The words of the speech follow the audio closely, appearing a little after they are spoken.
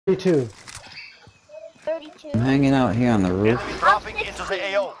32. 32. I'm hanging out here on the roof. Enemy dropping into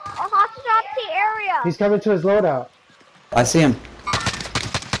the AO. A hostage on the area. He's coming to his loadout. I see him.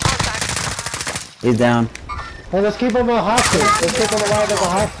 He's down. Hey, let's keep him a hostage. Let's keep him alive as a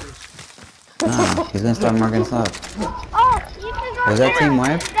hostage. Ah, he's gonna start marking us up. Oh, you can go Was that there team wipe?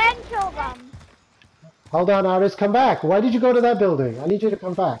 and then kill them. Hold on, Artist, come back. Why did you go to that building? I need you to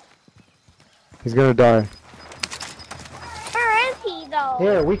come back. He's gonna die. Where is he though?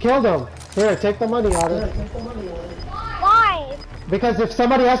 Here, we killed him. Here, take the money, Artist. Why? Because if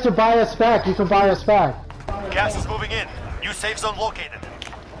somebody has to buy us back, you can buy us back. Gas is moving in. New safe zone located.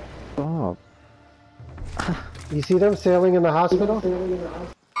 Stop. You see them sailing in the hospital?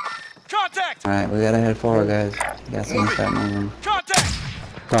 Contact! Alright, we gotta head forward, guys. Got to start moving. Contact!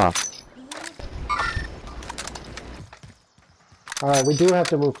 Stop. Alright, we do have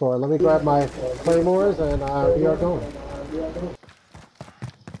to move forward. Let me grab my claymores and we are going. Drop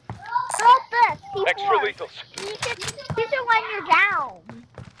this. Extra C4. lethals. Use it when you're down.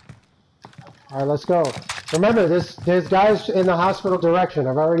 Alright, let's go. Remember, there's guys in the hospital direction.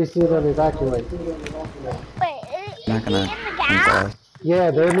 I've already seen them evacuate. Wait, is Not he gonna in the think gas? of.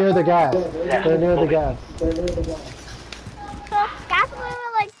 Yeah, they're near the gas. They're near the gas. So gas will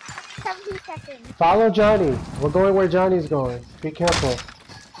in like 17 seconds. Follow Johnny. We're going where Johnny's going. Be careful.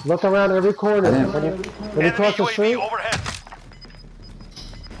 Look around every corner. When you Enemy cross the UAV street, overhead.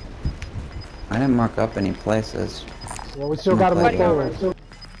 I didn't mark up any places. well, we still gotta move forward.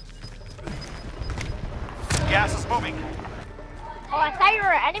 Gas is moving. Oh, I thought you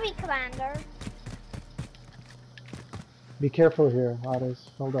were an enemy commander. Be careful here, Otis.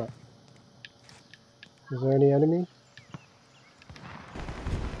 Hold up. Is there any enemy?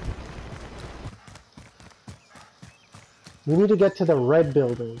 We need to get to the red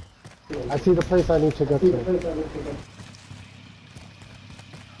building. I see the place I need to go to.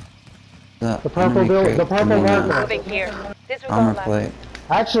 The purple enemy building, crate the purple coming out. marker. Moving here. This was Armor all left. plate.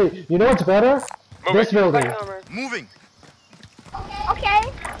 Actually, you know what's better? This building. Body armor. Moving. Okay.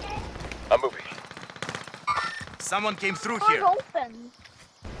 I'm moving. Someone came through Door's here. open.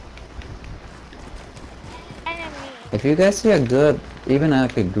 Enemy. If you guys see a good, even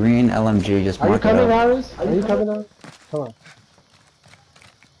like a green LMG, just Are you mark it coming, up. Iris? Are you coming out? Come on.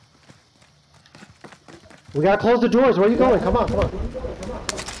 We gotta close the doors. Where are you going? Come on, come on.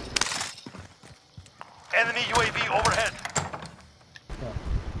 Enemy UAV overhead.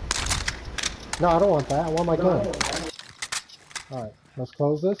 No, I don't want that. I want my gun. Alright, let's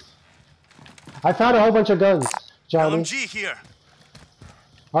close this. I found a whole bunch of guns, Johnny. LMG here.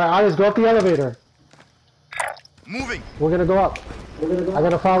 Alright, Iris, go up the elevator. Moving. We're gonna go up. I'm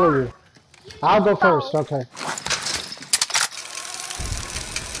gonna follow you. I'll go first, okay.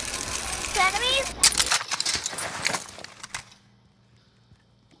 Enemies?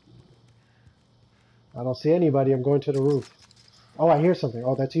 I don't see anybody. I'm going to the roof. Oh, I hear something.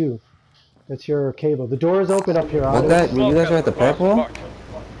 Oh, that's you. That's your cable. The door is open up here, What Iris. guy? You guys are at the purple?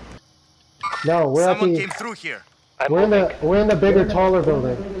 No, we're at Someone the... came through here. We're in the bigger, taller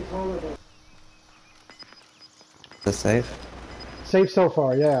building. The safe? Safe so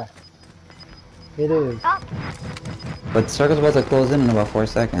far, yeah. It is. Oh, But the circle's about to close in about 4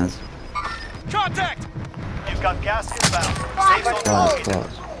 seconds. Contact! You've got gas inbound. Safe zone Close, located.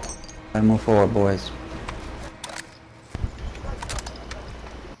 close. Gotta move forward, boys.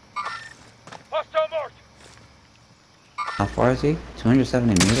 Hostile marked. How far is he?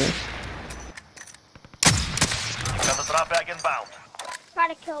 270 meters? You've got the drop bag inbound. try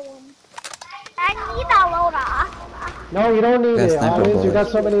to kill him. I need that loader. No, you don't need Got it, sniper Iris. You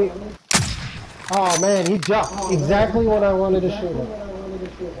got bullets. so many... Oh, man, he jumped. Exactly when I wanted to shoot him.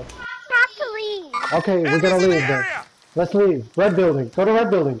 Have to leave. Okay, we're gonna Enemies in the leave then. area. Let's leave. Red building. Go to red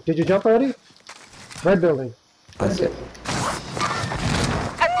building. Did you jump already? Red building. That's it.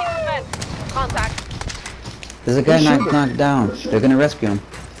 Active defense. Contact. There's a guy Who's shooting? knocked down. They're gonna rescue him.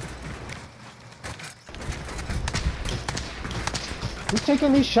 Who's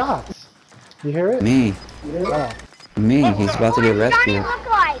taking these shots? You hear it? Me. Oh. Me. He's about to get Johnny rescued. look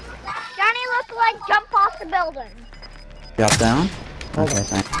like? Johnny look like jump off the building. Drop down? Hold Okay, on.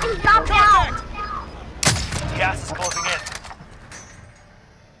 thanks. He jumped down. Gas is closing in.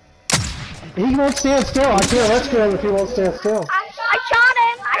 He won't stand still. I can't rescue him if he won't stand still. I shot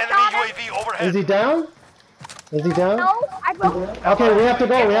him. I shot Enemy him. UAV overhead. Is he down? Is he down? No, I broke. Okay, we have to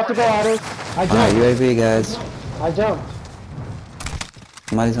go. We have to go, Otis. I Alright, jumped. UAV guys. I jumped.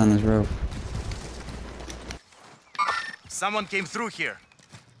 Somebody's on this roof. Someone came through here.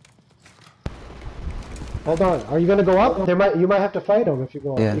 Hold on. Are you gonna go up? You might have to fight him if you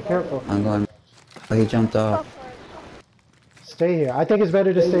go up. Yeah. Be careful. I'm going. Oh, he jumped off. stay here. I think it's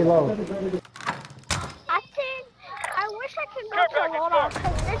better to stay low. I wish I could go to Lola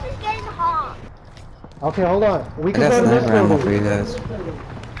because this is getting hot. Okay, hold on. We I can got go to this sniper ammo for building. you guys.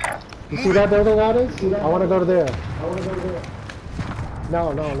 You see that building, Otis? I want to go to there.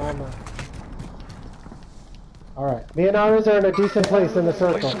 No. Alright, me and Otis are in a decent place in the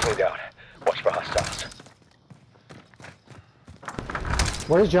circle. Cleared out. Watch for hostiles.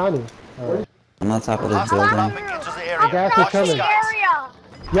 Where's Johnny? Alright. I'm on top of this Hostile building. dropping into the The area. gas is Watch the coming. skies. Area.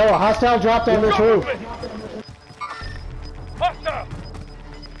 Yo, a hostile dropped on this roof.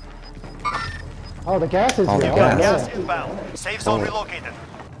 Oh, the gas is Oh, here. the Oh, gas. Gas yeah. inbound. Safe zone relocated.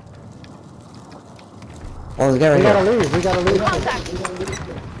 Oh, there's a guy We right gotta here. leave. We gotta leave. Contact.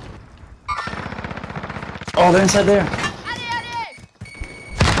 Oh, they're inside there.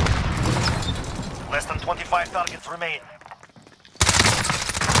 Less than 25 targets remain.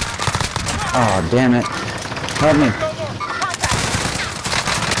 Oh, damn it. Help me.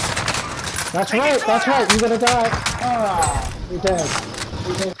 That's right. You're gonna die. Ah, you're dead.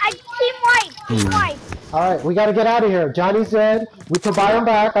 Team white. Team white. Alright, we gotta get out of here. Johnny's dead. We can buy him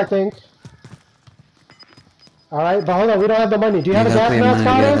back, I think. Alright, but hold on, we don't have the money. Do you have a gotta gas put your mask,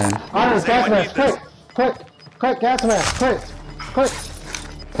 money Otis? together. Otis, gas Anyone mask, need this? quick, gas mask, quick.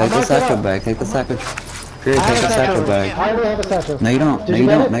 Take the mark it satchel up. bag. Take the satchel. Fury, I take have the a satchel satchel. bag. I already have a satchel. No, you don't. Did No, you you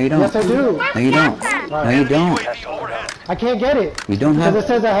get don't. it? No, you don't. Yes, I do. No, you don't. No, you don't. UAV overhead. I can't get it. You don't have. Because it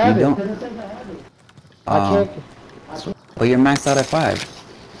says I have you it. don't. I can't. But you're maxed out at 5.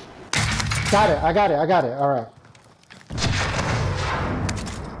 Got it, I got it. Alright.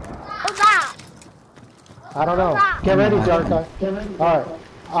 What's that? I don't know. Get ready, Dark Guy. Alright.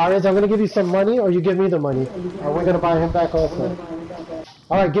 Otis, I'm gonna give you some money, or you give me the money. Or we're gonna buy him back also.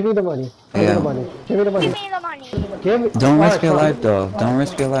 Alright, give me the money. Give me Yeah. the money. Give me the money. Give me the money. Give me. Don't Alright, risk your fine. life, though. Don't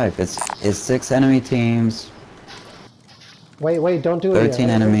risk your life. It's 6 enemy teams, Wait, don't do it 13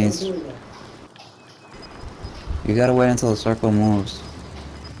 yet. enemies. You gotta wait until the circle moves.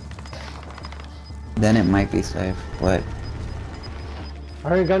 Then it might be safe, but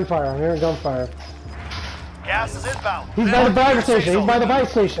I hear gunfire. Gas is inbound. He's by the buy station. Enemy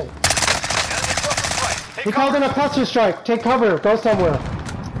cluster strike. Take He called in a cluster strike. Take cover. Go somewhere.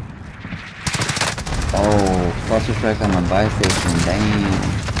 oh, cluster strike on the buy station. Damn.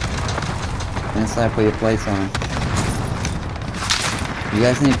 Inside, put your plates on. You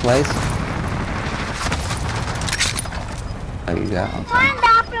guys need plates? Oh, you got. Okay. Find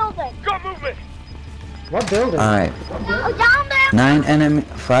that building. Got movement. What building? All right. Oh, down there.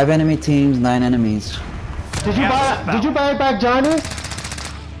 5 enemy teams, 9 enemies. Did you buy it back, Johnny?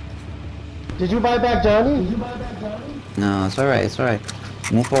 Did you buy back Johnny? No, it's alright, it's alright.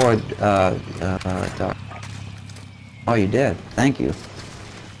 Move forward, Doc. Oh, you did. Thank you.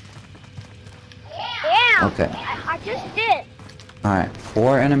 Yeah. Okay. I just did. Alright,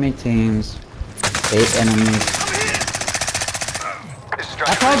 4 enemy teams, 8 enemies.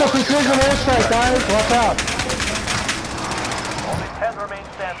 I called the precision airstrike, guys. Watch out. Only 10 remain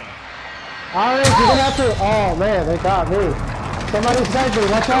standing. Alright, you're gonna have to. Oh man, they got me. Somebody sniped me.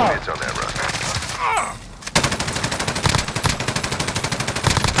 Watch out. Hands on that run.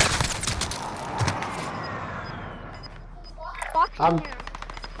 I'm.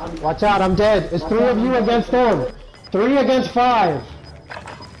 Watch out. I'm dead. It's 3 of you against them. 3 against 5.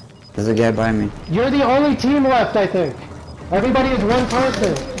 There's a guy by me. You're the only team left, I think. Everybody is 1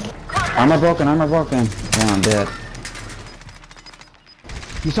 person. Armor broken, armor broken. Yeah, I'm dead.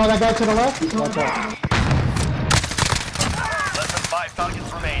 You saw that guy to the left? Watch out. Less than 5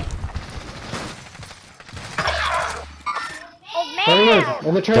 targets remain. Oh man. There he is,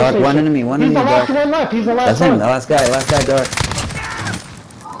 in the train Dark, station. one enemy, He's the Dark. last one left. He's the That's last him, one. the last guy, Dark.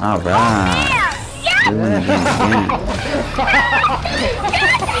 Alright. Yeah. Yes. We win the game again.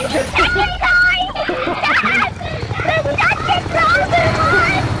 Second time. Yes. The second time we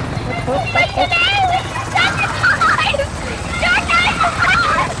won. But today was the second time. Dark Knight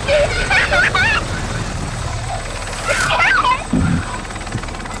won.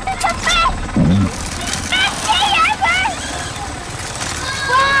 It's the best day ever.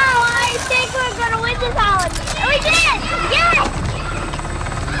 Wow, I think we're gonna win this holiday. And we did. Yes.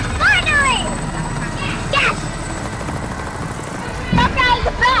 Finally. Yes. That guy's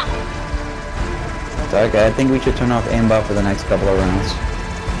the best. Dark, I think we should turn off aimbot for the next couple of rounds.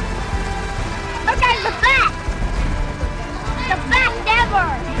 That guy's the best. The best ever.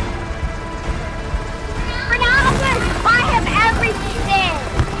 For now, I'm gonna buy him everything.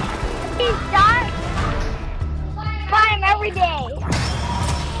 If he's done, buy him every day.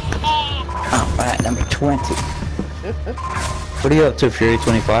 Alright, number 20. What are you up to, Fury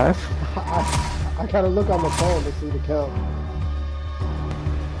 25? I gotta look on the phone to see the count.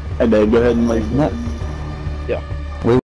 I did. Go ahead and like. No. Yeah.